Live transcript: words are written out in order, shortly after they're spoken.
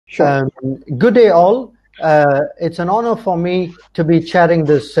Sure. Good day, all. It's an honor for me to be chairing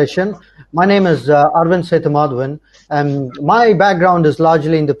this session. My name is Arvind Sethumadhavan. My background is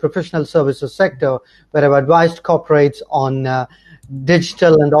largely in the professional services sector, where I've advised corporates on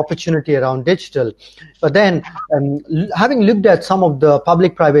digital and opportunity around digital. But then, having looked at some of the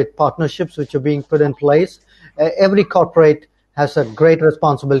public-private partnerships which are being put in place, every corporate has a great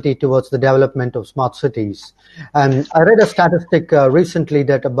responsibility towards the development of smart cities. I read a statistic recently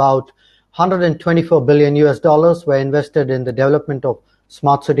that about 124 billion US dollars were invested in the development of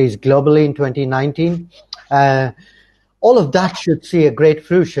smart cities globally in 2019. All of that should see a great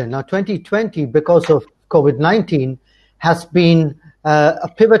fruition. Now, 2020, because of COVID-19, has been a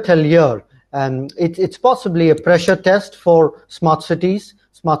pivotal year. It's possibly a pressure test for smart cities,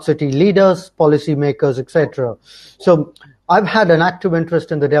 smart city leaders, policymakers, etc. So I've had an active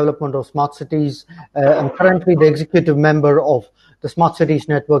interest in the development of smart cities. I'm currently the executive member of the Smart Cities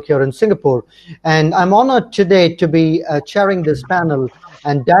Network here in Singapore. And I'm honored today to be chairing this panel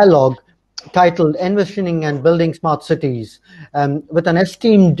and dialogue titled Envisioning and Building Smart Cities with an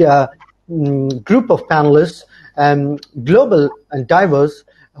esteemed group of panelists, global and diverse,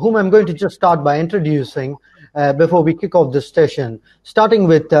 whom I'm going to just start by introducing before we kick off this session, starting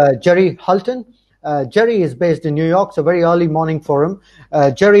with Jerry Hultin. Jerry is based in New York, so very early morning for him.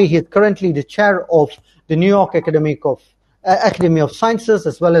 Jerry is currently the chair of the New York Academy of Sciences,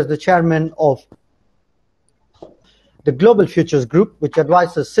 as well as the chairman of the Global Futures Group, which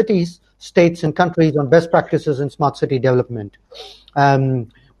advises cities, states, and countries on best practices in smart city development.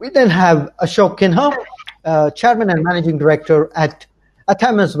 We then have Ashok Kinha, chairman and managing director at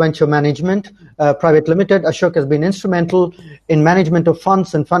Athamus Venture Management Private Limited. Ashok has been instrumental in management of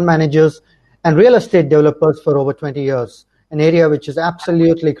funds and fund managers and real estate developers for over 20 years, an area which is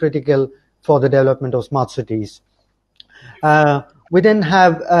absolutely critical for the development of smart cities. We then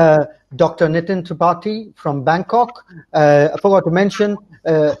have Dr. Nitin Tripathi from Bangkok. I forgot to mention,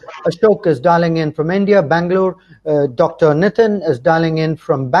 Ashok is dialing in from India, Bangalore. Dr. Nitin is dialing in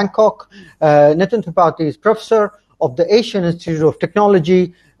from Bangkok. Nitin Tripathi is professor of the Asian Institute of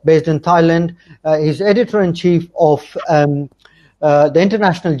Technology based in Thailand. He's editor-in-chief of the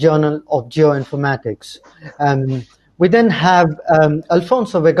International Journal of Geoinformatics. We then have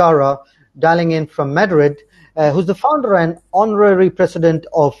Alfonso Vegara dialing in from Madrid, who's the founder and honorary president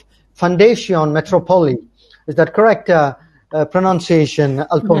of Fundacion Metropoli. Is that correct pronunciation,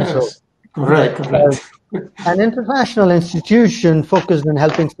 Alfonso? Yes, correct. An international institution focused on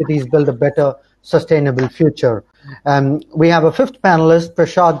helping cities build a better, sustainable future. We have a fifth panelist,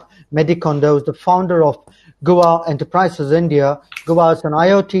 Prasad Medikonda, who's the founder of GuWha Enterprises India. GuWha is an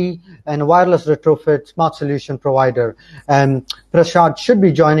IoT and wireless retrofit smart solution provider. Prasad should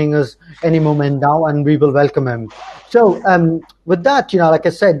be joining us any moment now, and we will welcome him. So with that, like I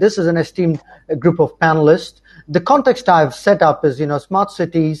said, this is an esteemed group of panelists. The context I've set up is, smart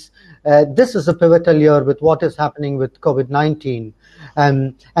cities. This is a pivotal year with what is happening with COVID-19.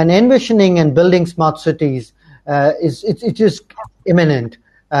 And envisioning and building smart cities it is imminent.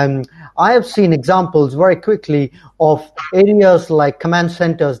 I have seen examples very quickly of areas like command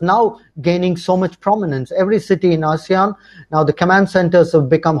centers now gaining so much prominence. Every city in ASEAN, now the command centers have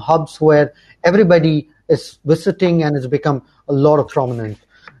become hubs where everybody is visiting, and it's become a lot of prominence.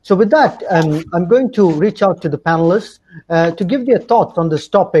 So with that, I'm going to reach out to the panelists to give their thoughts on this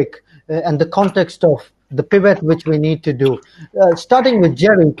topic and the context of the pivot which we need to do. Starting with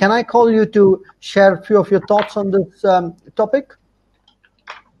Jerry, can I call you to share a few of your thoughts on this topic?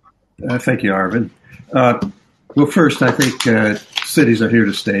 Thank you, Arvind. Well, first, I think cities are here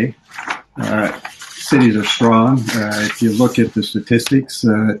to stay. Cities are strong. If you look at the statistics,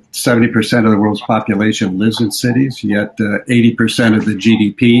 70% of the world's population lives in cities, yet 80% of the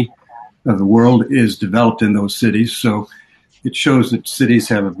GDP of the world is developed in those cities. So it shows that cities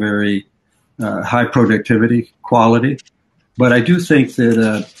have a very high productivity quality. But I do think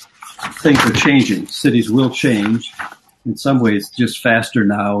that things are changing. Cities will change. In some ways, just faster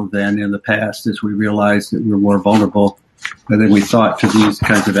now than in the past, as we realize that we're more vulnerable than we thought to these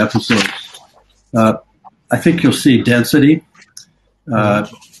kinds of episodes. I think you'll see density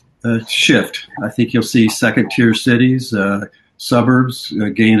shift. I think you'll see second-tier cities, suburbs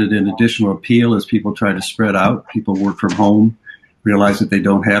gain an additional appeal as people try to spread out. People work from home, realize that they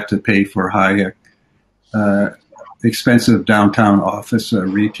don't have to pay for high, expensive downtown office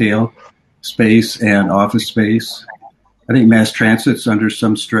retail space and office space. I think mass transit's under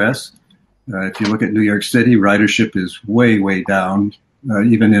some stress. If you look at New York City, ridership is way, way down.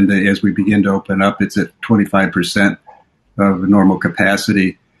 Even as we begin to open up, it's at 25% of normal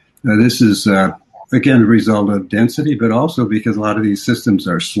capacity. This is again, the result of density, but also because a lot of these systems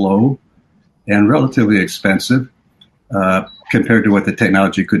are slow and relatively expensive compared to what the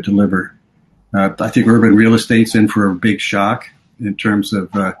technology could deliver. I think urban real estate's in for a big shock in terms of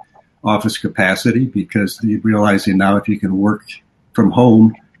office capacity, because you're realizing now if you can work from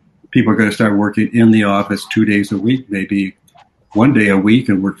home, people are going to start working in the office 2 days a week, maybe 1 day a week,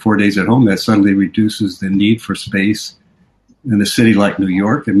 and work 4 days at home. That suddenly reduces the need for space. In a city like New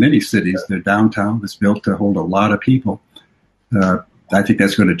York and many cities, their downtown is built to hold a lot of people. I think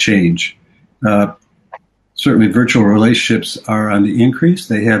that's going to change. Certainly virtual relationships are on the increase.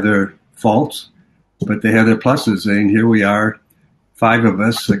 They have their faults, but they have their pluses. And here we are, 5 of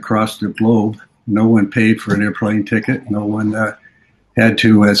us across the globe. No one paid for an airplane ticket. No one had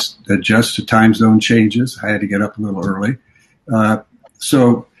to adjust to time zone changes. I had to get up a little early.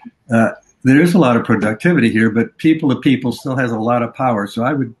 So there is a lot of productivity here, but people to people still has a lot of power. So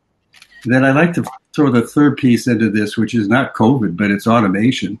I'd like to throw the third piece into this, which is not COVID, but it's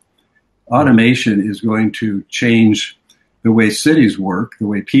automation. Automation is going to change the way cities work, the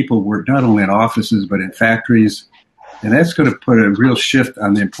way people work, not only in offices, but in factories. And that's going to put a real shift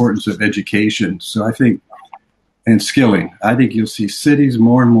on the importance of education. So I think, and skilling, I think you'll see cities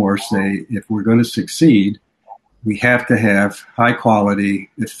more and more say, if we're going to succeed, we have to have high quality,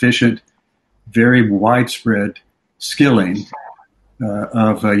 efficient, very widespread skilling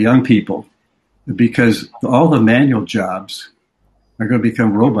of young people, because all the manual jobs are going to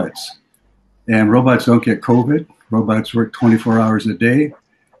become robots. And robots don't get COVID. Robots work 24 hours a day.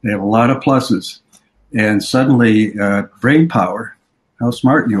 They have a lot of pluses. And suddenly brain power, how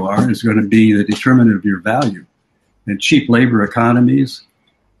smart you are, is going to be the determinant of your value. And cheap labor economies,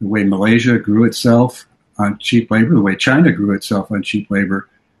 the way Malaysia grew itself on cheap labor, the way China grew itself on cheap labor,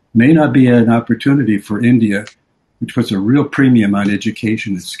 may not be an opportunity for India, which puts a real premium on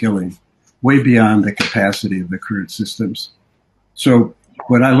education and skilling, way beyond the capacity of the current systems. So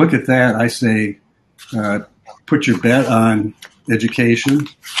when I look at that, I say, put your bet on education,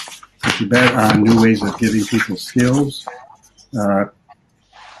 put your bet on new ways of giving people skills,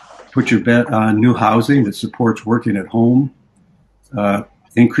 put your bet on new housing that supports working at home,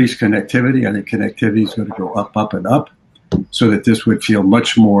 increase connectivity. I think connectivity is going to go up, up, and up, so that this would feel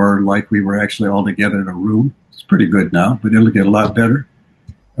much more like we were actually all together in a room. It's pretty good now, but it'll get a lot better.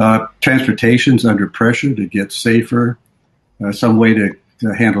 Transportation's under pressure to get safer, some way to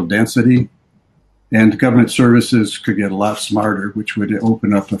handle density, and government services could get a lot smarter, which would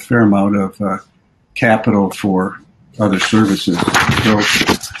open up a fair amount of capital for other services. So,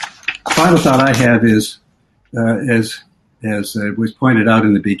 final thought I have is, as was pointed out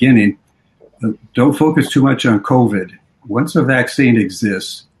in the beginning, don't focus too much on COVID. Once a vaccine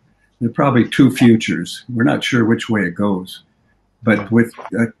exists, there are probably 2 futures. We're not sure which way it goes. But with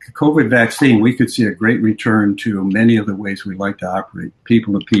a COVID vaccine, we could see a great return to many of the ways we like to operate,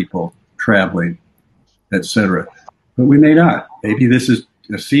 people to people, traveling, etc. But we may not. Maybe this is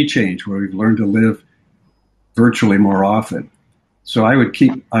a sea change where we've learned to live virtually more often. So I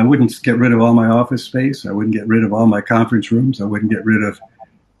wouldn't get rid of all my office space. I wouldn't get rid of all my conference rooms. I wouldn't get rid of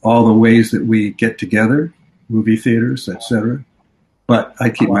all the ways that we get together, movie theaters, etc. But I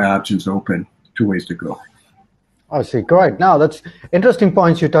keep my options open to ways to go. I see. Great. Now, that's interesting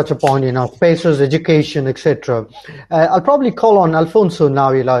points you touch upon, spaces, education, etc. I'll probably call on Alfonso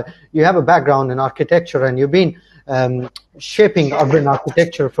now. You have a background in architecture and you've been shaping urban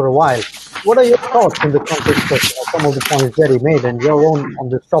architecture for a while. What are your thoughts in the context of some of the points Jerry made and your own on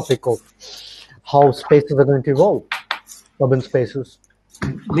this topic of how spaces are going to evolve, urban spaces?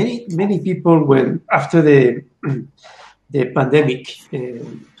 Many people, when after the pandemic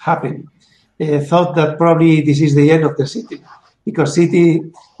happened, thought that probably this is the end of the city, because city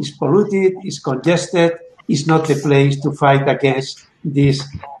is polluted, is congested, is not the place to fight against this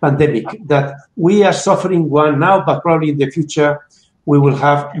pandemic. That we are suffering one now, but probably in the future we will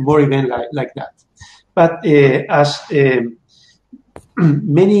have more events like that. But as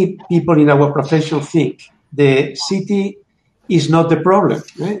many people in our profession think, the city is not the problem.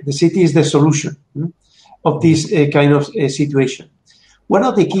 Right? The city is the solution of this kind of situation. One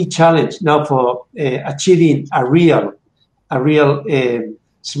of the key challenges now for achieving a real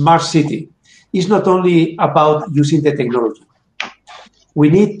smart city is not only about using the technology. We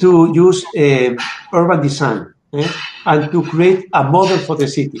need to use urban design and to create a model for the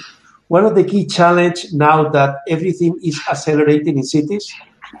city. One of the key challenges now that everything is accelerating in cities,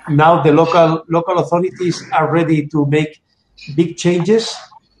 now the local authorities are ready to make big changes,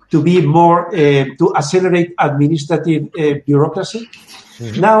 to be more, to accelerate administrative bureaucracy.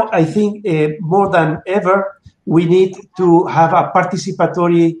 Mm-hmm. Now, I think more than ever, we need to have a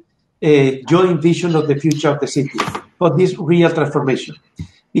participatory joint vision of the future of the city for this real transformation.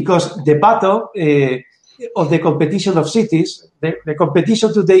 Because the battle of the competition of cities, the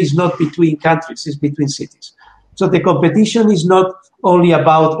competition today is not between countries, it's between cities. So the competition is not only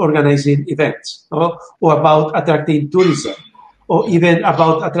about organizing events or about attracting tourism or even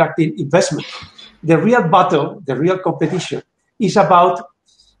about attracting investment. The real battle, the real competition is about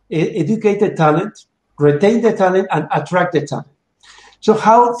educated talent, retain the talent, and attract the talent. So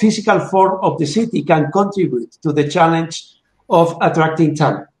how physical form of the city can contribute to the challenge of attracting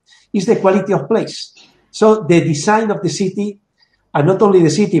talent is the quality of place. So the design of the city, and not only the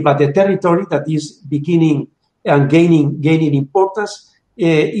city, but the territory that is beginning and gaining importance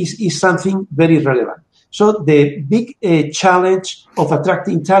is something very relevant. So the big challenge of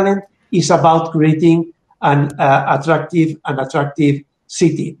attracting talent is about creating an attractive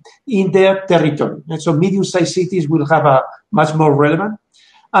city in their territory. And so medium-sized cities will have a much more relevant,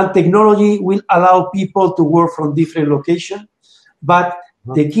 and technology will allow people to work from different locations. But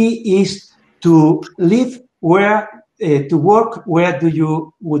the key is to live where, to work where do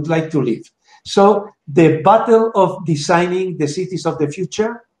you would like to live. So the battle of designing the cities of the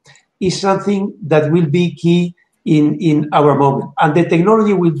future is something that will be key in our moment. And the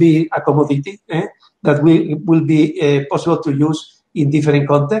technology will be a commodity that will be possible to use in different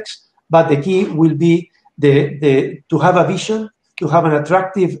contexts. But the key will be to have a vision, to have an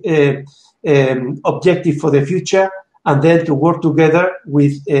attractive objective for the future, and then to work together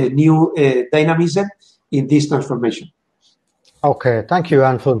with new dynamism in this transformation. Okay, thank you,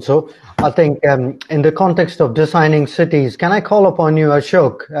 Alfonso. I think in the context of designing cities, can I call upon you,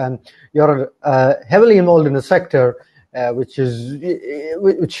 Ashok? You're heavily involved in the sector which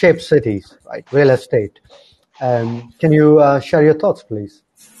shapes cities, right? Real estate. Can you share your thoughts, please?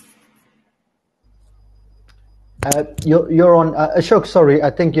 You're on, Ashok, sorry, I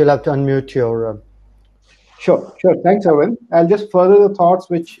think you'll have to unmute your... Sure. Thanks, Arvind. I'll just further the thoughts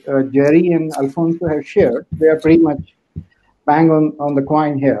which Jerry and Alfonso have shared. They are pretty much bang on the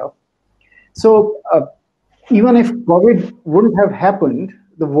coin here. So even if COVID wouldn't have happened,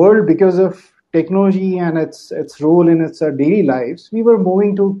 the world, because of technology and its role in its daily lives, we were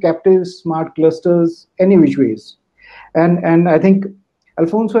moving to captive smart clusters any which ways. And I think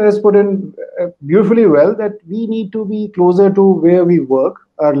Alfonso has put in beautifully well that we need to be closer to where we work.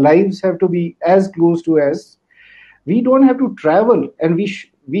 Our lives have to be as close to as. We don't have to travel, and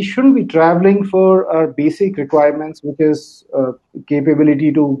we shouldn't be traveling for our basic requirements, which is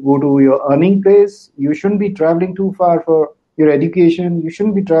capability to go to your earning place. You shouldn't be traveling too far for your education. You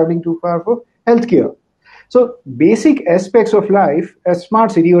shouldn't be traveling too far for healthcare. So basic aspects of life, a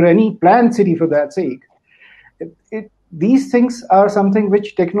smart city or any planned city for that sake, these things are something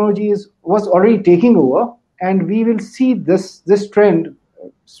which technology was already taking over, and we will see this trend,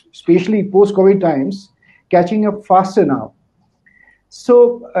 especially post-COVID times, catching up faster now.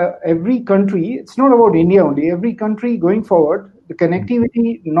 So every country, it's not about India only, every country going forward, the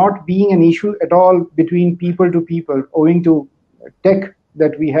connectivity not being an issue at all between people to people, owing to tech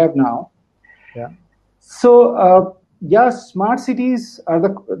that we have now. Yeah. So smart cities are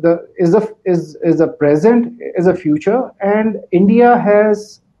the present, is the future, and India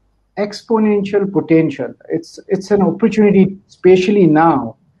has exponential potential. It's an opportunity, especially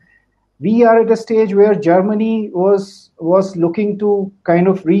now. We are at a stage where Germany was looking to kind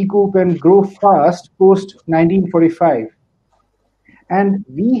of recoup and grow fast post 1945. And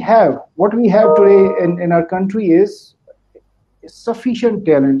what we have today in our country is sufficient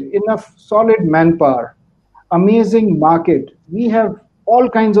talent, enough solid manpower, amazing market. We have all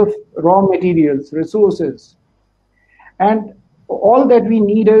kinds of raw materials, resources. And all that we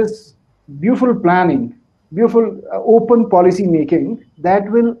need is beautiful planning, beautiful open policy making that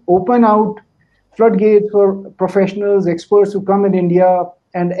will open out floodgates for professionals, experts who come in India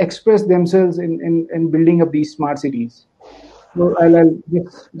and express themselves in building up these smart cities. So I'll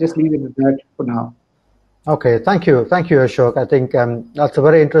just leave it at that for now. Okay, thank you, Ashok. I think that's a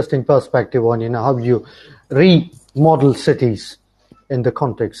very interesting perspective on how you remodel cities in the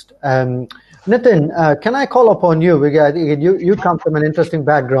context. Nitin, can I call upon you? Because you come from an interesting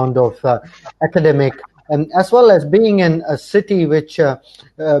background of academic, as well as being in a city which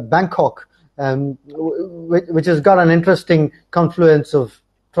Bangkok, which has got an interesting confluence of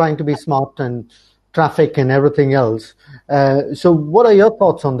trying to be smart and traffic and everything else. So what are your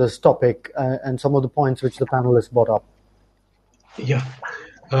thoughts on this topic and some of the points which the panelists brought up? Yeah.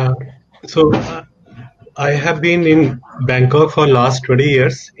 So I have been in Bangkok for last 20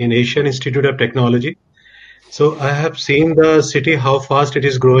 years in Asian Institute of Technology. So I have seen the city, how fast it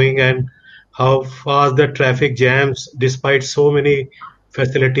is growing and how fast the traffic jams despite so many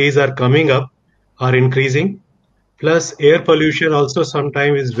facilities are coming up, are increasing. Plus, air pollution also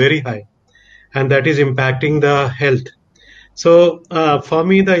sometimes is very high, and that is impacting the health. So, for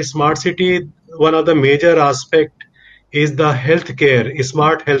me, the smart city, one of the major aspect is the healthcare,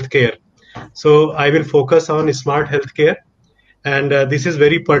 smart healthcare. So, I will focus on smart healthcare, and this is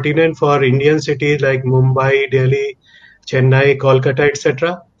very pertinent for Indian cities like Mumbai, Delhi, Chennai, Kolkata,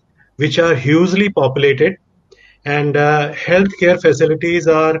 etc., which are hugely populated, and healthcare facilities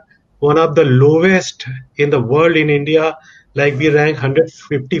are one of the lowest in the world. In India, like we rank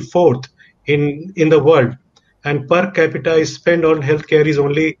 154th in the world, and per capita spend on healthcare is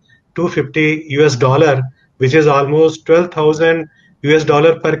only 250 US dollar, which is almost 12,000 US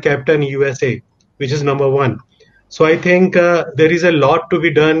dollar per capita in USA, which is number one. So I think there is a lot to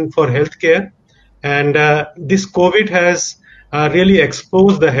be done for healthcare, and this COVID has really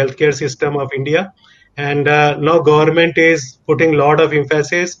exposed the healthcare system of India. And now government is putting a lot of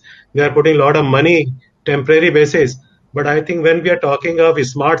emphasis. They are putting a lot of money, temporary basis. But I think when we are talking of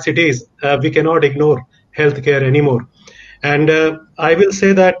smart cities, we cannot ignore healthcare anymore. And I will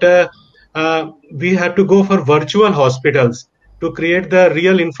say that we have to go for virtual hospitals. To create the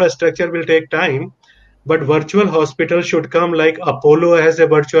real infrastructure will take time, but virtual hospitals should come, like Apollo has a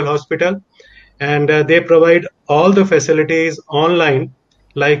virtual hospital, and they provide all the facilities online,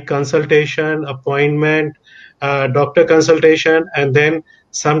 like consultation, appointment, doctor consultation, and then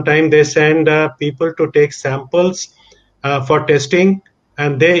sometimes they send people to take samples for testing,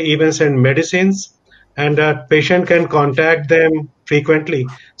 and they even send medicines, and patient can contact them frequently.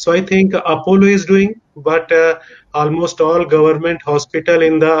 So I think Apollo is doing, but almost all government hospital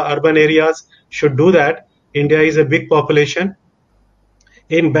in the urban areas should do that. India is a big population.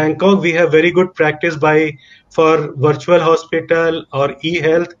 In Bangkok, we have very good practice for virtual hospital or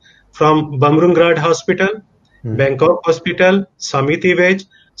e-health from Bamrungrad Hospital, Bangkok Hospital, Samiti Vej.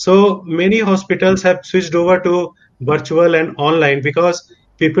 So many hospitals have switched over to virtual and online because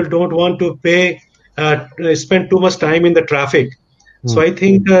people don't want to spend too much time in the traffic. So I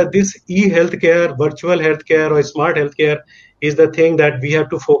think this e-healthcare, virtual healthcare or smart healthcare is the thing that we have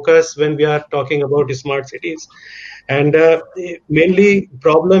to focus when we are talking about smart cities. And mainly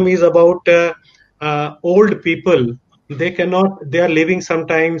problem is about old people. They are living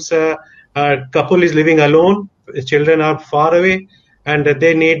sometimes, couple is living alone, children are far away, and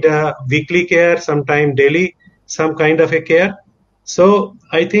they need weekly care, sometime daily, some kind of a care. So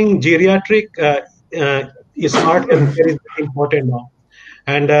I think geriatric smart healthcare is very important now.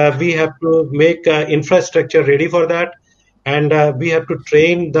 And we have to make infrastructure ready for that. And we have to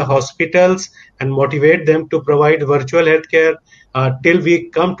train the hospitals and motivate them to provide virtual healthcare till we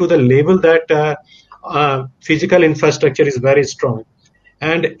come to the level that physical infrastructure is very strong.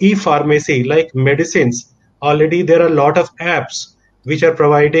 And e-pharmacy, like medicines, already there are a lot of apps which are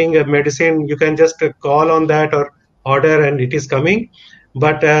providing medicine. You can just call on that or order and it is coming.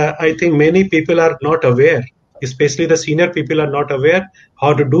 But I think many people are not aware, especially the senior people are not aware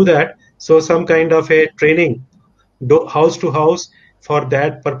how to do that. So some kind of a training house to house for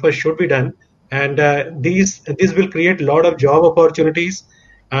that purpose should be done, and this will create a lot of job opportunities.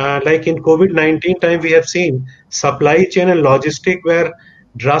 Like in COVID-19 time, we have seen supply chain and logistic were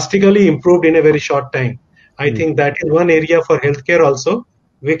drastically improved in a very short time. I think that is one area for healthcare also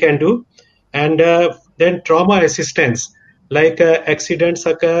we can do. And then trauma assistance, like accidents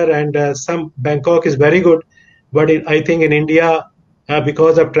occur, and some Bangkok is very good, but I think in India,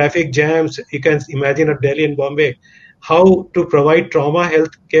 because of traffic jams, you can imagine at Delhi and Bombay, how to provide trauma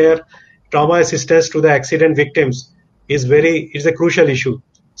health care, trauma assistance to the accident victims is a crucial issue.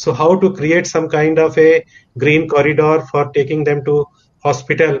 So how to create some kind of a green corridor for taking them to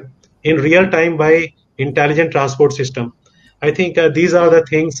hospital in real time by intelligent transport system. I think these are the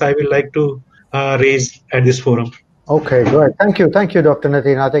things I would like to raise at this forum. Okay, great. Thank you, Dr.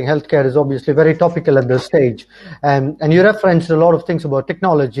 Nitin. I think healthcare is obviously very topical at this stage. And you referenced a lot of things about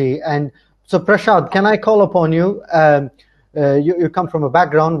technology. And so, Prasad, can I call upon you? You come from a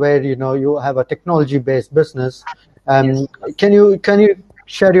background where, you have a technology-based business. Yes. Can you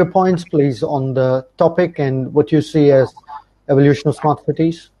share your points, please, on the topic and what you see as evolution of smart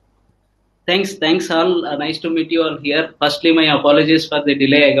cities? Thanks all. Nice to meet you all here. Firstly, my apologies for the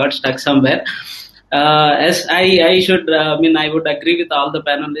delay. I got stuck somewhere. As I would agree with all the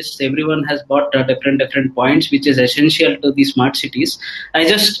panelists. Everyone has brought different points, which is essential to the smart cities. I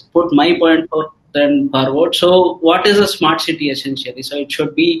just put my point forward. So, what is a smart city essentially? So, it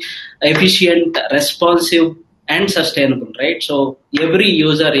should be efficient, responsive, and sustainable, right? So, every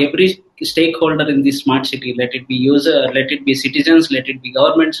user, every stakeholder in the smart city, let it be user, let it be citizens, let it be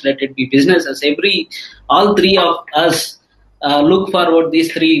governments, let it be businesses, all three of us look forward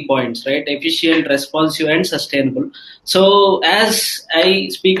these 3 points, right? Efficient, responsive, and sustainable. So as I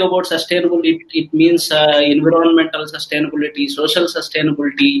speak about sustainable, it means environmental sustainability, social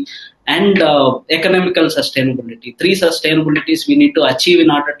sustainability, and economical sustainability. 3 sustainabilities we need to achieve in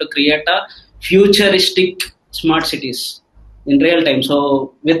order to create a futuristic smart cities in real time.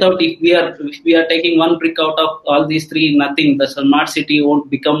 So without, if we are taking one brick out of all these 3, nothing. The smart city won't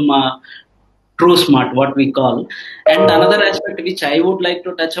become true smart, what we call. And another aspect which I would like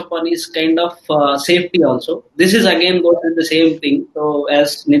to touch upon is kind of safety also. This is again goes with the same thing. So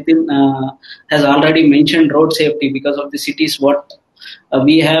as Nitin has already mentioned, road safety, because of the cities what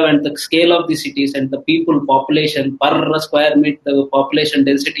we have and the scale of the cities and the people population per square meter, the population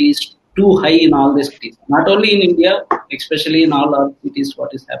density is too high in all the cities. Not only in India, especially in all our cities,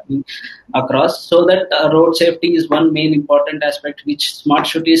 what is happening across. So that road safety is one main important aspect which smart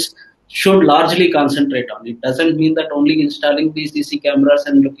cities should largely concentrate on. It doesn't mean that only installing these CC cameras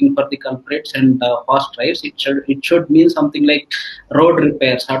and looking for the culprits and fast drives. It should mean something like road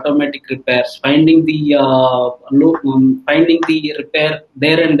repairs, automatic repairs, finding the repair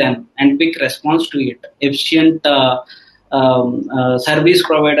there and then, and quick response to it, efficient service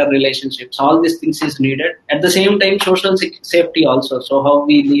provider relationships. All these things is needed. At the same time, social safety also. So how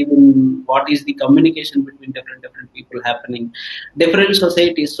we live in, what is the communication between different people happening, different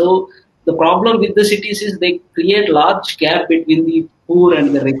societies. So the problem with the cities is they create large gap between the poor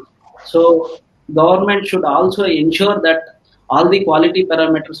and the rich. So government should also ensure that all the quality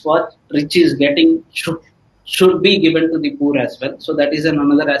parameters what rich is getting should be given to the poor as well. So that is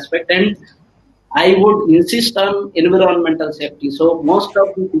another aspect. And I would insist on environmental safety. So most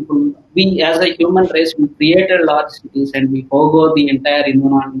of the people, we as a human race, we created large cities and we forgo the entire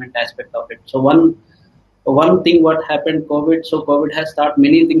environment aspect of it. So one thing what happened, COVID. So COVID has taught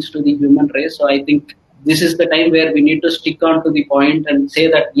many things to the human race. So I think this is the time where we need to stick on to the point and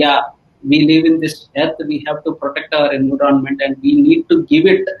say that, yeah, we live in this earth, we have to protect our environment and we need to give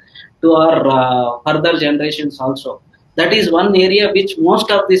it to our further generations also. That is one area which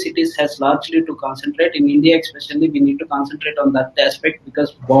most of the cities has largely to concentrate. In India especially, we need to concentrate on that aspect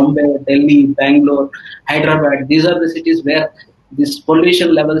because Bombay, Delhi, Bangalore, Hyderabad, these are the cities where this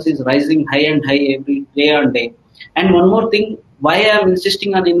pollution levels is rising high and high every day on day. And one more thing, why I am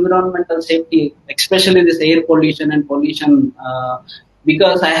insisting on environmental safety, especially this air pollution and pollution,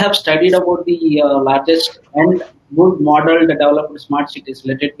 because I have studied about the largest and good model developed smart cities.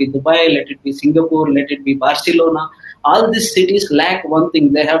 Let it be Dubai, let it be Singapore, let it be Barcelona. All these cities lack one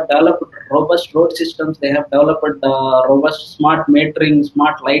thing. They have developed robust road systems. They have developed robust smart metering,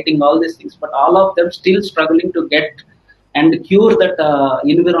 smart lighting, all these things. But all of them still struggling to get and cure that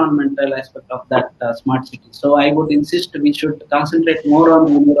environmental aspect of that smart city. So I would insist we should concentrate more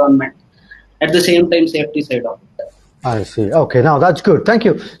on environment. At the same time, safety side of it. I see. Okay, now that's good. Thank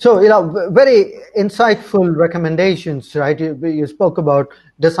you. So, very insightful recommendations, right? You spoke about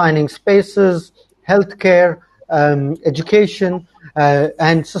designing spaces, healthcare, education,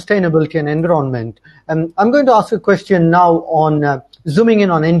 and sustainability and environment. I'm going to ask a question now on zooming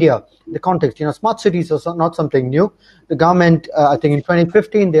in on India, the context. Smart cities are not something new. The government, I think in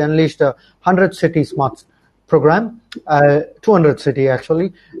 2015, they unleashed a 100 city smart program, 200 city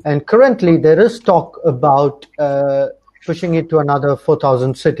actually, and currently there is talk about pushing it to another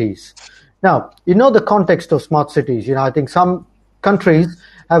 4,000 cities. Now, the context of smart cities. I think some countries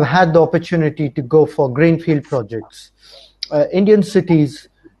have had the opportunity to go for greenfield projects. Indian cities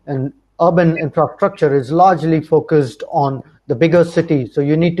and urban infrastructure is largely focused on the bigger cities, so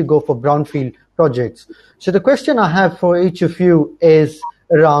you need to go for brownfield projects. So the question I have for each of you is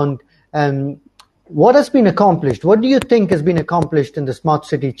around what has been accomplished? What do you think has been accomplished in the Smart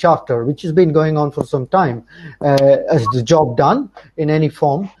City Charter, which has been going on for some time? Is the job done in any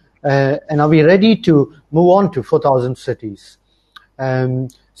form? And are we ready to move on to 4,000 cities?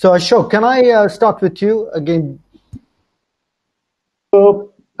 So Ashok, can I start with you again?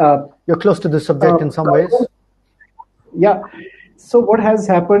 So you're close to the subject in some ways. Yeah. So what has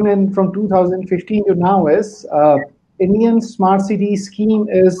happened from 2015 to now is Indian smart city scheme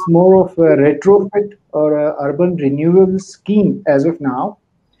is more of a retrofit or a urban renewal scheme as of now.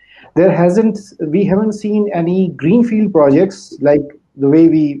 We haven't seen any greenfield projects like the way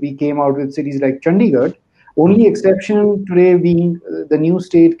we came out with cities like Chandigarh. Only exception today being the new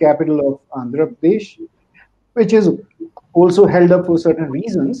state capital of Andhra Pradesh, which is also held up for certain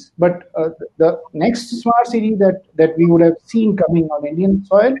reasons. But the next smart city that we would have seen coming on Indian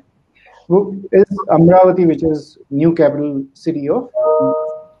soil is Amravati, which is new capital city of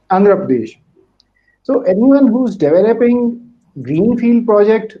Andhra Pradesh. So anyone who's developing greenfield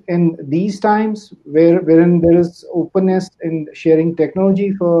project in these times, wherein there is openness in sharing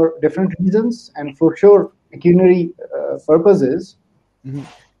technology for different reasons and for sure pecuniary purposes,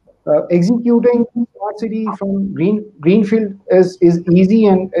 executing smart city from greenfield is easy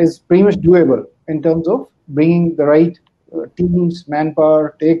and is pretty much doable in terms of bringing the right teams,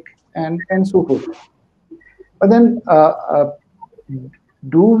 manpower, tech, and so forth. But then,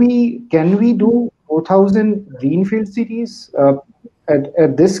 can we do 4,000 greenfield cities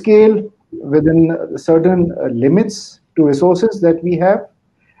at this scale within certain limits to resources that we have?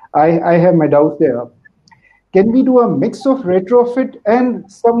 I have my doubts there. Can we do a mix of retrofit and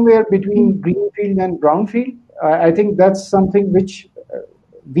somewhere between greenfield and brownfield? I think that's something which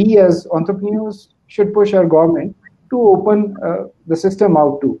we as entrepreneurs should push our government to open the system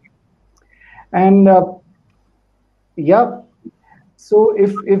out to. And so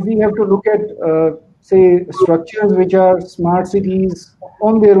if we have to look at, say, structures which are smart cities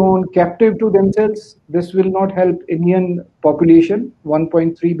on their own, captive to themselves, this will not help Indian population,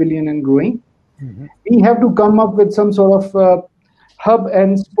 1.3 billion and growing. Mm-hmm. We have to come up with some sort of hub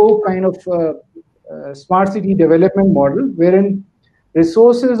and spoke kind of smart city development model, wherein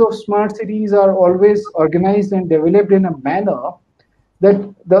resources of smart cities are always organized and developed in a manner that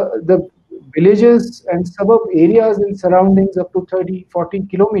the villages and suburb areas in surroundings up to 30, 40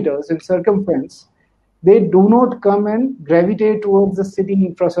 kilometers in circumference, they do not come and gravitate towards the city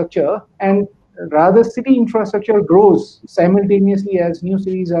infrastructure, and rather city infrastructure grows simultaneously as new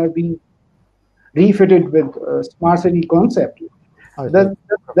cities are being refitted with smart city concept. The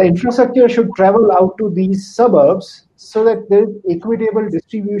infrastructure should travel out to these suburbs so that there is equitable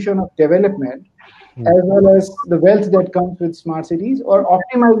distribution of development as well as the wealth that comes with smart cities, or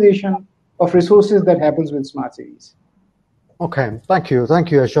optimization of resources that happens with smart cities. Okay, thank you,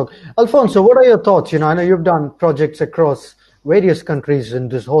 Ashok. Alfonso, what are your thoughts? I know you've done projects across various countries in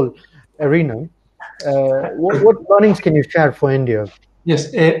this whole arena. What learnings can you share for India?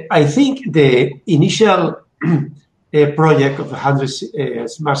 Yes, I think the initial project of 100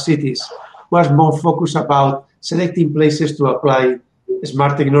 smart cities was more focused about selecting places to apply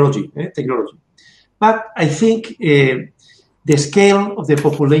smart technology. But I think the scale of the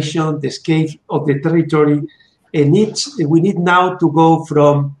population, the scale of the territory, we need now to go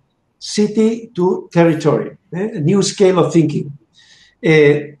from city to territory, a new scale of thinking.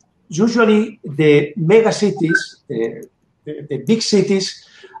 Usually the mega cities, the big cities,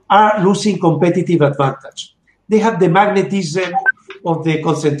 are losing competitive advantage. They have the magnetism of the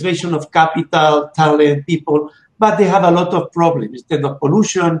concentration of capital, talent, people, but they have a lot of problems in terms of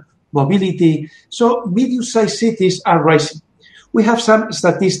pollution, mobility. So medium-sized cities are rising. We have some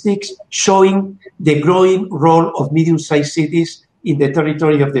statistics showing the growing role of medium-sized cities in the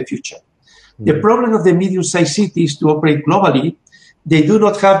territory of the future. The problem of the medium-sized cities to operate globally, they do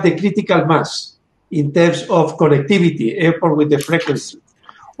not have the critical mass in terms of connectivity, airport with the frequency,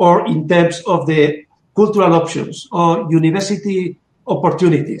 or in terms of the cultural options or university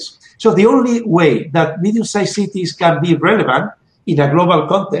opportunities. So the only way that medium-sized cities can be relevant in a global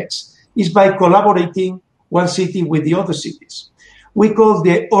context is by collaborating one city with the other cities. We call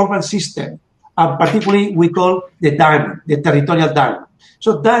the urban system, and particularly we call the diamond, the territorial diamond.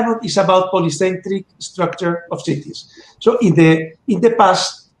 So diamond is about polycentric structure of cities. So in the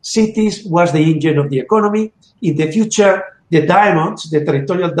past, cities was the engine of the economy. In the future, the diamonds, the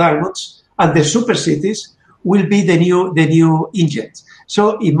territorial diamonds, and the super cities will be the new engines.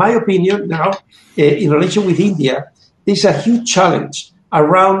 So in my opinion, now, in relation with India, there's a huge challenge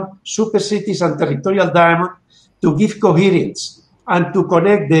around super cities and territorial diamond to give coherence and to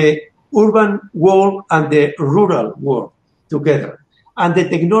connect the urban world and the rural world together. And the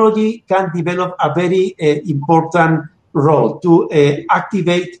technology can develop a very important role to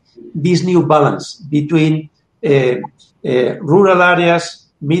activate this new balance between rural areas,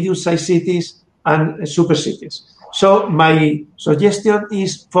 medium-sized cities, and super cities. So my suggestion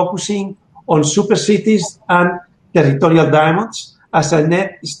is focusing on super cities and territorial diamonds as a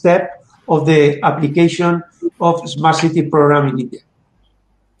next step of the application of Smart City program in India.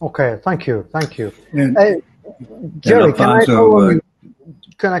 Okay, thank you. And, Jerry, can I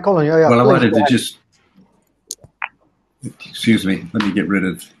call on you? Yeah, well, I wanted to just, excuse me, let me get rid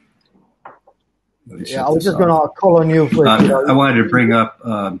of. I was just going to call on you. I wanted to bring up,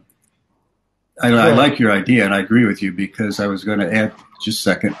 I like your idea and I agree with you, because I was going to add, just a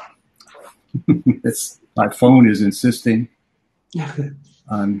second, my phone is insisting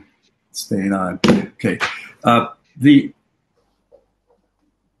on staying on. Okay. Am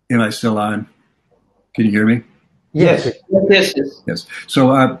I still on? Can you hear me? Yes. Yes. Yes.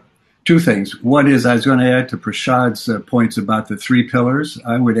 So two things. One is I was going to add to Prasad's points about the three pillars.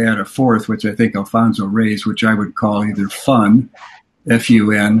 I would add a fourth, which I think Alfonso raised, which I would call either fun,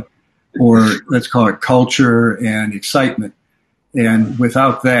 F-U-N, or let's call it culture and excitement. And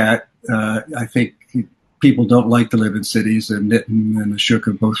without that, I think people don't like to live in cities, and Nitin and Ashok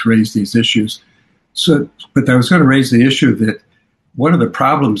have both raised these issues. So, but I was going to raise the issue that one of the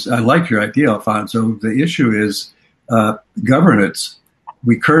problems, I like your idea, Alfonso, the issue is governance.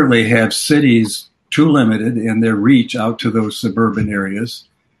 We currently have cities too limited in their reach out to those suburban areas.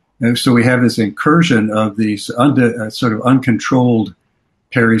 And so we have this incursion of these sort of uncontrolled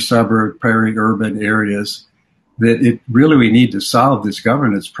peri-suburb, peri-urban areas that we need to solve this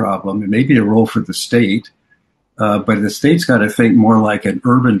governance problem. It may be a role for the state, but the state's got to think more like an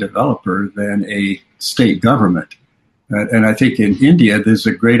urban developer than a state government. And I think in India, there's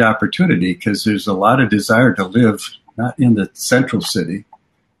a great opportunity because there's a lot of desire to live not in the central city,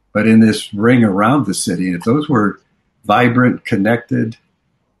 but in this ring around the city. And if those were vibrant, connected,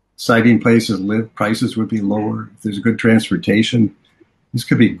 exciting places to live, prices would be lower. If there's good transportation, this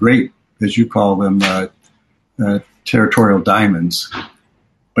could be great, as you call them, territorial diamonds.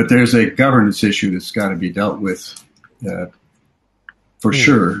 But there's a governance issue that's got to be dealt with for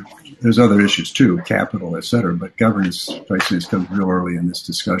sure. There's other issues too, capital, et cetera, but governance, I think, comes real early in this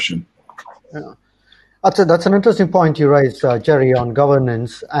discussion. Yeah. That's an interesting point you raised, Jerry, on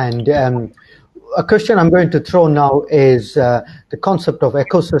governance. And a question I'm going to throw now is the concept of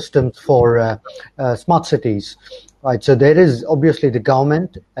ecosystems for smart cities. Right. So there is obviously the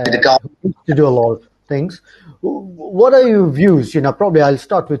government to do a lot of things. What are your views? Probably I'll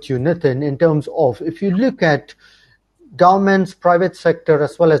start with you, Nitin, in terms of if you look at governments, private sector,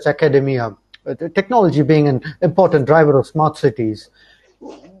 as well as academia, technology being an important driver of smart cities.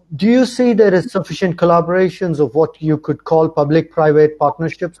 Do you see there is sufficient collaborations of what you could call public-private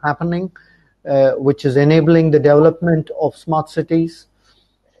partnerships happening, which is enabling the development of smart cities?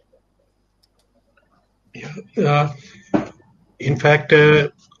 Yeah. In fact,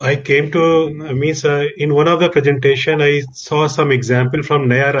 I came to, in one of the presentation, I saw some example from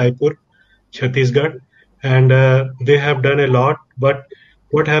Naya Raipur, Chhattisgarh, and they have done a lot. But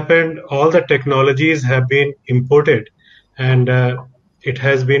what happened, all the technologies have been imported and it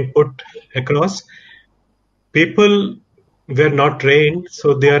has been put across. People were not trained,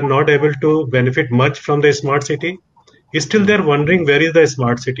 so they are not able to benefit much from the smart city. Still, they're wondering where is the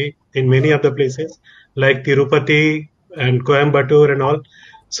smart city in many of the places like Tirupati and Coimbatore and all.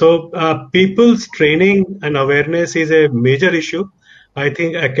 So people's training and awareness is a major issue. I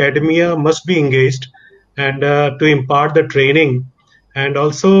think academia must be engaged and to impart the training, and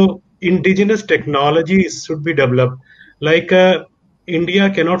also indigenous technologies should be developed. Like India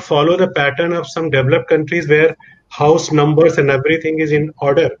cannot follow the pattern of some developed countries where house numbers and everything is in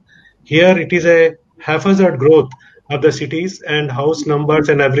order. Here it is a haphazard growth of the cities and house numbers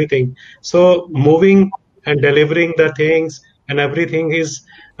and everything. So moving and delivering the things and everything is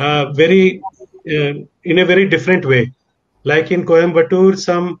in a very different way. Like in Coimbatore,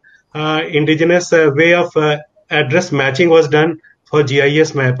 some indigenous way of address matching was done for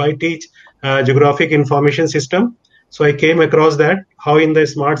GIS map. I teach geographic information system. So I came across that, how in the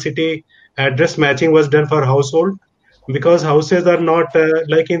smart city address matching was done for household, because houses are not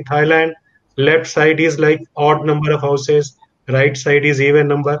like in Thailand, left side is like odd number of houses, right side is even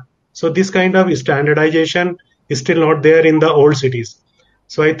number. So this kind of standardization is still not there in the old cities.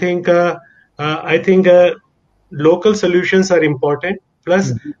 So I think local solutions are important.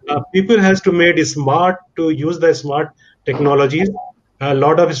 Plus, people has to make it smart to use the smart technologies. A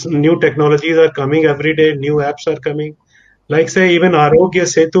lot of new technologies are coming every day. New apps are coming. Like say even Arogya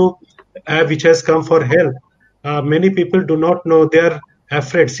Setu app, which has come for health. Many people do not know. They are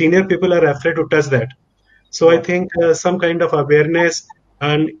afraid. Senior people are afraid to touch that. So I think some kind of awareness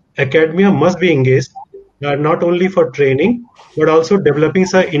and academia must be engaged, not only for training, but also developing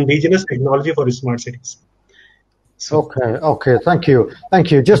some indigenous technology for smart cities. So. Okay. Thank you.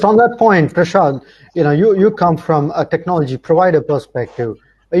 Just on that point, Prasad, you come from a technology provider perspective.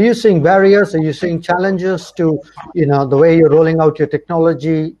 Are you seeing barriers? Are you seeing challenges to, the way you're rolling out your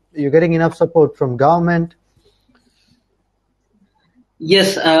technology? Are you getting enough support from government?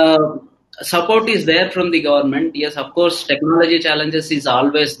 Yes, support is there from the government. Yes, of course, technology challenges is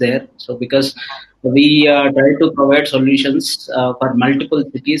always there. So because we try to provide solutions for multiple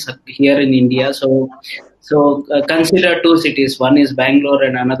cities here in India. So consider two cities. One is Bangalore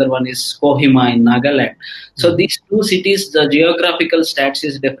and another one is Kohima in Nagaland. So these two cities, the geographical stats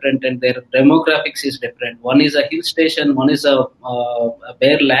is different and their demographics is different. One is a hill station, one is a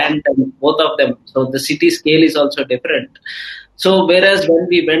bare land, and both of them. So the city scale is also different. So whereas when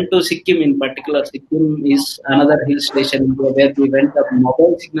we went to Sikkim in particular, Sikkim is another hill station in India where we went, the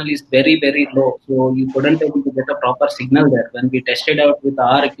mobile signal is very, very low. So you couldn't able to get a proper signal there. When we tested out with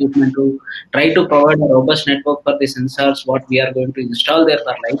our equipment to try to provide a robust network for the sensors, what we are going to install there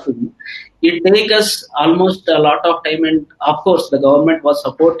for lighting, it take us almost a lot of time, and of course the government was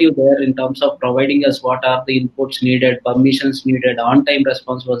supportive there in terms of providing us what are the inputs needed, permissions needed, on-time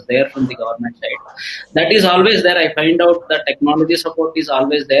response was there from the government side. That is always there. I find out the technology support is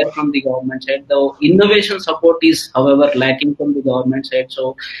always there from the government side. The innovation support is, however, lacking from the government side.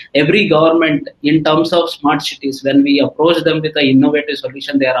 So every government, in terms of smart cities, when we approach them with an innovative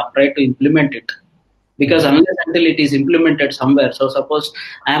solution, they are afraid to implement it. Because unless until it is implemented somewhere, so suppose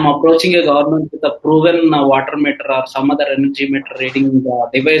I am approaching a government with a proven water meter or some other energy meter reading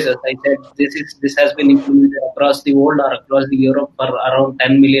devices, I said this has been implemented across the world or across the Europe for around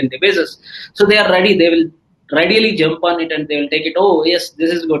 10 million devices. So they are ready. They will readily jump on it and they will take it. Oh yes,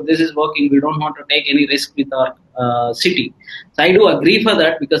 this is good. This is working. We don't want to take any risk with our city. So I do agree for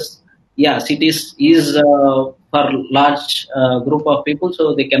that because yeah, cities is for large group of people,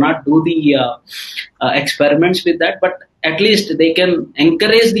 so they cannot do the experiments with that, but at least they can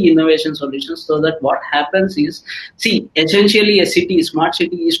encourage the innovation solutions so that what happens is, see, essentially a smart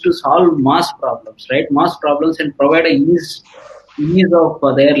city is to solve mass problems, right? Mass problems and provide a ease of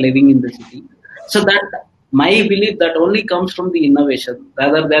their living in the city. So that my belief that only comes from the innovation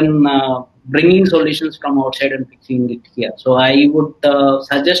rather than bringing solutions from outside and fixing it here. So I would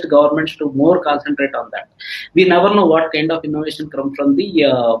suggest governments to more concentrate on that. We never know what kind of innovation comes from the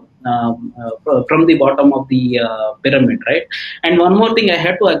bottom of the pyramid, right? And one more thing, I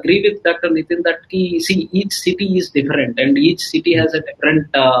have to agree with Dr. Nitin that see, each city is different and each city has a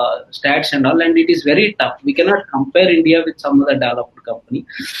different stats and all, and it is very tough. We cannot compare India with some other developed company.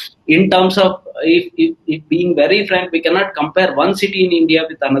 In terms of, if being very frank, we cannot compare one city in India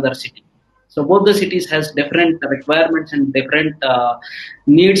with another city. So both the cities has different requirements and different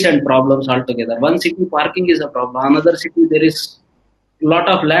needs and problems altogether. One city parking is a problem. Another city there is a lot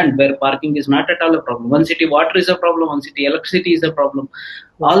of land where parking is not at all a problem. One city water is a problem. One city electricity is a problem.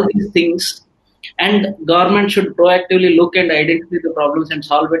 All these things, and government should proactively look and identify the problems and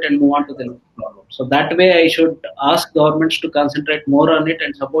solve it and move on to the next problem. So that way I should ask governments to concentrate more on it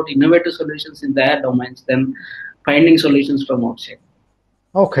and support innovative solutions in their domains than finding solutions from outside.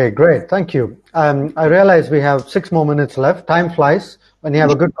 Okay, great. Thank you. I realize we have 6 more minutes left. Time flies when you have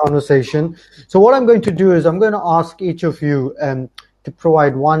a good conversation. So what I'm going to do is I'm going to ask each of you to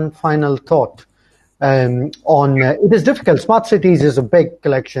provide one final thought on, it is difficult. Smart cities is a big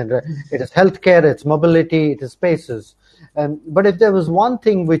collection. It is healthcare, it's mobility, it is spaces. But if there was one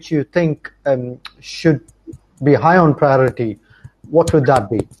thing which you think should be high on priority, what would that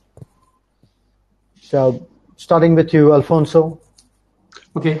be? So starting with you, Alfonso.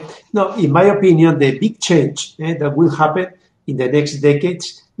 Okay. Now, in my opinion, the big change that will happen in the next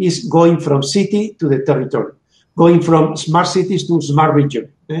decades is going from city to the territory, going from smart cities to smart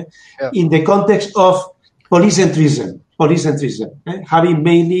region. In the context of polycentrism, having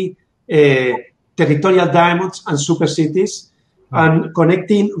mainly territorial diamonds and super cities, and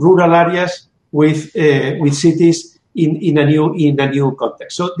connecting rural areas with cities in a new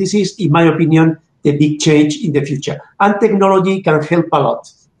context. So this is, in my opinion, the big change in the future. And technology can help a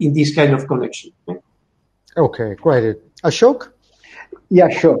lot in this kind of connection. Okay, great. Ashok? Yeah,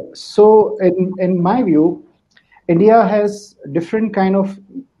 sure. So in my view, India has different kind of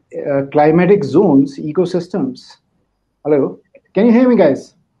climatic zones, ecosystems. Hello? Can you hear me,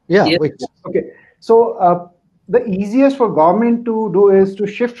 guys? Yeah. Yes. Okay. So the easiest for government to do is to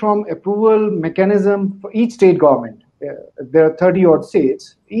shift from approval mechanism for each state government. There are 30-odd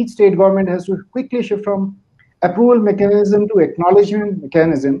states. Each state government has to quickly shift from approval mechanism to acknowledgement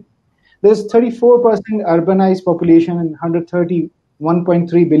mechanism. There's 34% urbanized population and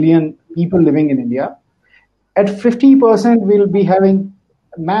 131.3 billion people living in India. At 50%, we'll be having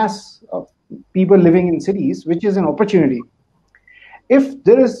mass of people living in cities, which is an opportunity. If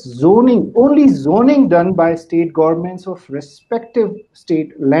there is zoning, only zoning done by state governments of respective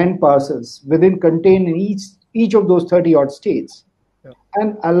state land parcels contained in each of those 30-odd states,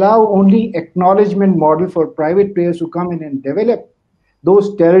 and allow only acknowledgement model for private players to come in and develop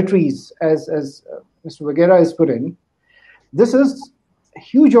those territories as Mr. Vegara has put in, this is a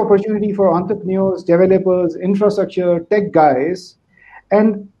huge opportunity for entrepreneurs, developers, infrastructure, tech guys,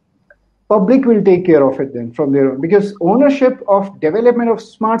 and public will take care of it then from there on, because ownership of development of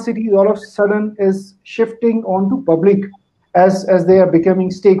smart cities all of a sudden is shifting onto public as they are becoming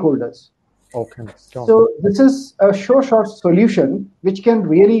stakeholders. Okay. So this is a short solution which can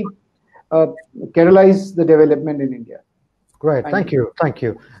really catalyze the development in India. Great. Thank you.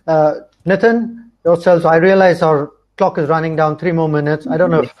 Nitin, yourselves, I realize our clock is running down 3 more minutes. I don't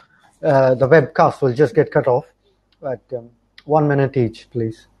know if the webcast will just get cut off, but 1 minute each,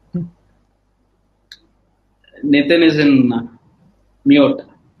 please. Nitin is in mute.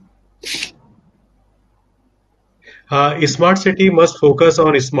 Smart city must focus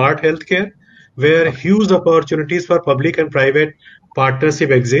on smart healthcare, where huge opportunities for public and private partnership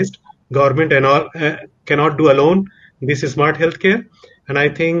exist. Government and all cannot do alone this smart healthcare, and I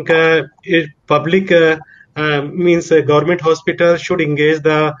think public means government hospitals should engage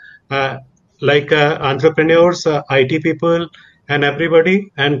the entrepreneurs, IT people, and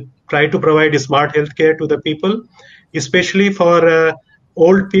everybody, and try to provide smart healthcare to the people, especially for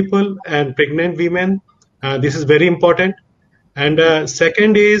old people and pregnant women. This is very important. And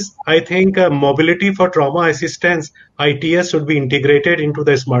second is, I think mobility for trauma assistance, ITS, should be integrated into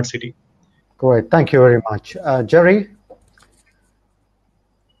the smart city. Great. Thank you very much. Jerry?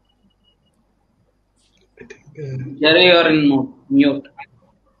 Jerry, you're in mute.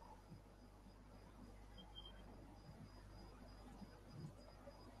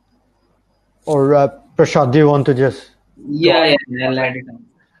 Or Prasad, do you want to just... Yeah, I'll add it on.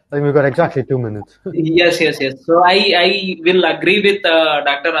 I think we've got exactly 2 minutes. Yes. So I will agree with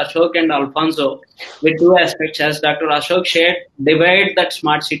Dr. Ashok and Alfonso with two aspects. As Dr. Ashok shared, divide that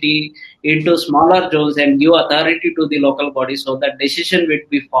smart city into smaller zones and give authority to the local body so that decision will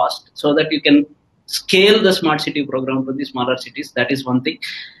be fast, so that you can scale the smart city program to the smaller cities. That is one thing.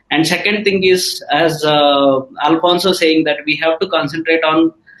 And second thing is, as Alfonso saying, that we have to concentrate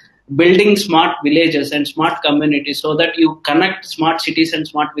on building smart villages and smart communities so that you connect smart cities and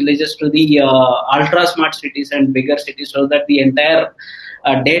smart villages to the ultra smart cities and bigger cities, so that the entire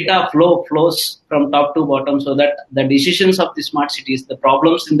data flows from top to bottom, so that the decisions of the smart cities, the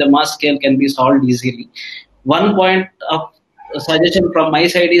problems in the mass scale, can be solved easily. One point of suggestion from my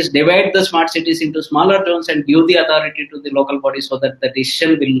side is divide the smart cities into smaller zones and give the authority to the local body, so that the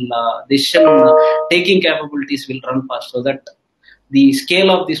decision taking capabilities will run fast, so that the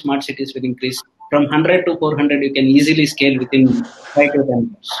scale of the smart cities will increase. From 100 to 400, you can easily scale within 5 to 10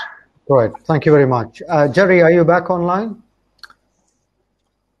 years. Right. Thank you very much. Jerry, are you back online?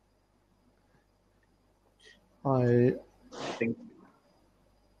 I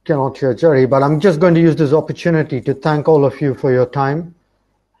cannot hear Jerry, but I'm just going to use this opportunity to thank all of you for your time.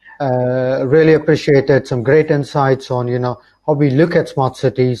 Really appreciated some great insights on, how we look at smart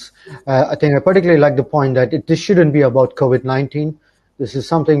cities. I think I particularly like the point that this shouldn't be about COVID-19. This is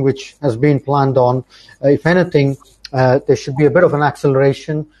something which has been planned on. If anything, there should be a bit of an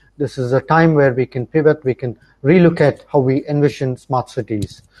acceleration. This is a time where we can pivot, we can relook at how we envision smart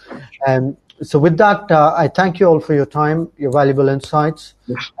cities. So with that, I thank you all for your time, your valuable insights.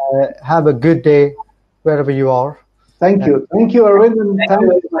 Have a good day wherever you are. Thank you. Thank you, Arvind, and thank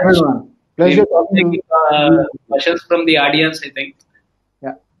you, everyone. Pleasure talking to you. Questions from the audience, I think.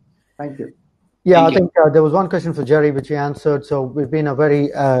 Yeah, thank you. Yeah, I think there was one question for Jerry, which he answered. So we've been a very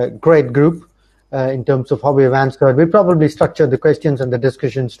great group in terms of how we've answered. We probably structured the questions and the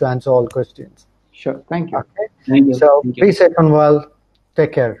discussions to answer all questions. Sure. Thank you. Okay. Thank you. So be safe and well.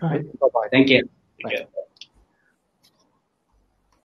 Take care. Bye. Bye-bye. Thank you.